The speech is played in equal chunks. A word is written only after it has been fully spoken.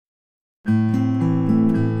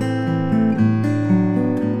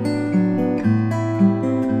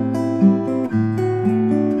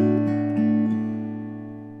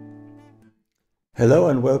Hello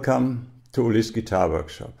and welcome to Uli's Guitar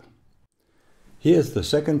Workshop. Here is the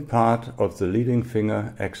second part of the leading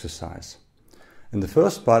finger exercise. In the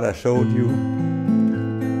first part I showed you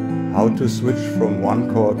how to switch from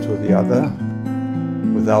one chord to the other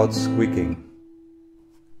without squeaking.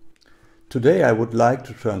 Today I would like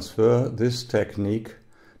to transfer this technique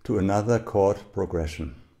to another chord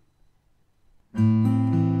progression.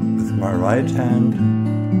 With my right hand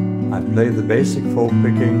I play the basic folk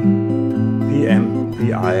picking PM,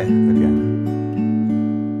 PI again.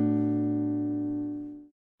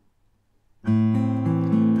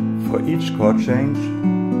 For each chord change,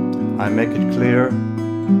 I make it clear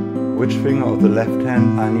which finger of the left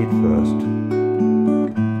hand I need first.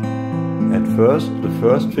 At first, the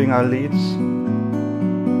first finger leads,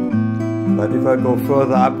 but if I go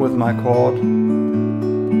further up with my chord,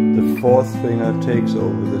 the fourth finger takes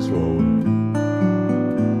over this role.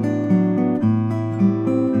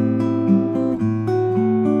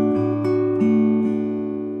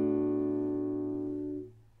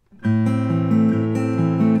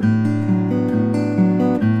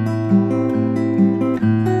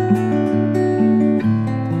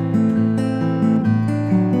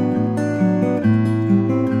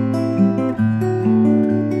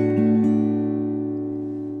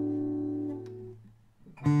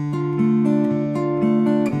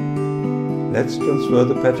 Let's transfer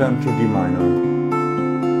the pattern to D minor.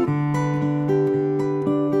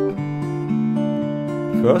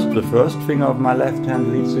 First, the first finger of my left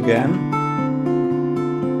hand leads again,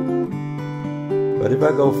 but if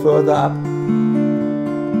I go further up,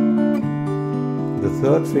 the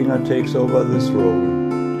third finger takes over this role.